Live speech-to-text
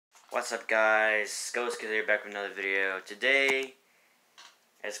What's up, guys? Ghost here, back with another video. Today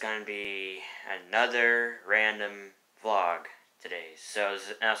it's gonna be another random vlog today. So this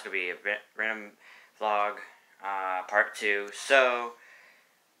is gonna be a random vlog, part 2. So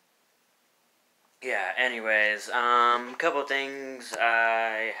yeah. Anyways, couple things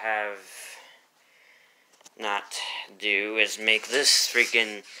I have not do is make this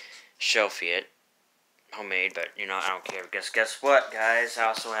freaking shelf yet. Homemade, but you know, I don't care. Guess what, guys? I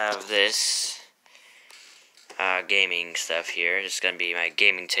also have this gaming stuff here. This is gonna be my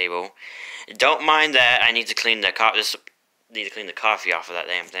gaming table. Don't mind that I need to clean the coffee off of that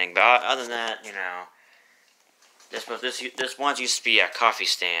damn thing. But other than that, you know, this once used to be a coffee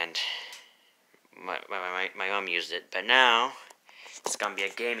stand. My mom used it, but now it's gonna be a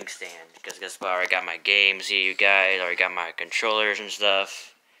gaming stand because guess what? I already got my games here, you guys. I already got my controllers and stuff.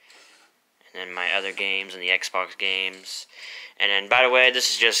 And then my other games and the Xbox games. And then, by the way, this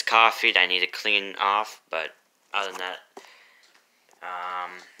is just coffee that I need to clean off. But other than that,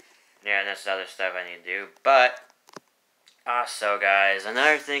 yeah, that's the other stuff I need to do. But also, guys,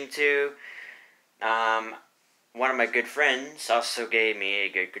 another thing too. One of my good friends also gave me a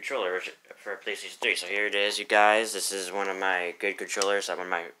good controller for PlayStation 3. So here it is, you guys. This is one of my good controllers that one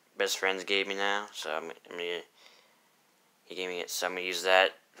of my best friends gave me now. So he gave me it. So I'm gonna use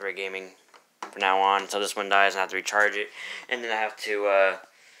that for gaming from now on until this one dies and I have to recharge it. And then I have to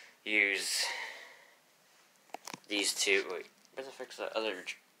use these two. Wait, where the fuck's the other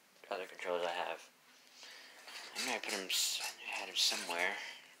controllers I have? I know I had them somewhere.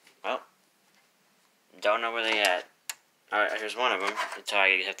 Well, don't know where they at. Alright, here's one of them. Until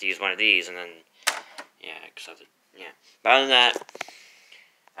I have to use one of these, and then yeah, yeah. But other than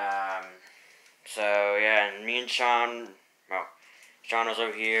that, so yeah, and me and Sean, well, Sean was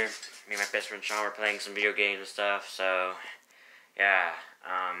over here. Me and my best friend Sean were playing some video games and stuff. So yeah,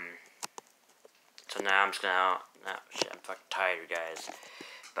 so now I'm just gonna. Oh, shit, I'm fucking tired, you guys.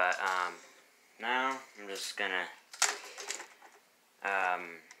 But now I'm just gonna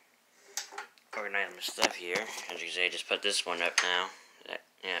organize my stuff here. As you can see, I just put this one up now.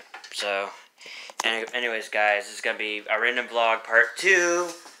 Yeah. So, anyways, guys, this is gonna be a random vlog part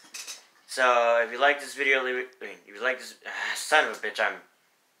 2. So, if you like this video, leave it. If you like this, son of a bitch, I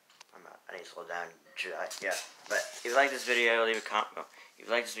need to slow down. Yeah. But if you like this video, leave a comment. Oh, if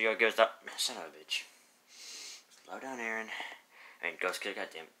you like this video, give us up. Son of a bitch. Slow down, Aaron. I mean, Ghost Kid,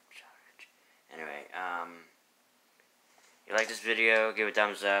 goddamn. Anyway, if you like this video, give it a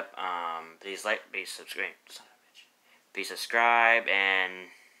thumbs up. Please like, please subscribe. Son of a bitch. Please subscribe and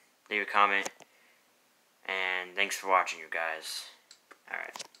leave a comment. And thanks for watching, you guys.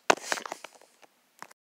 Alright.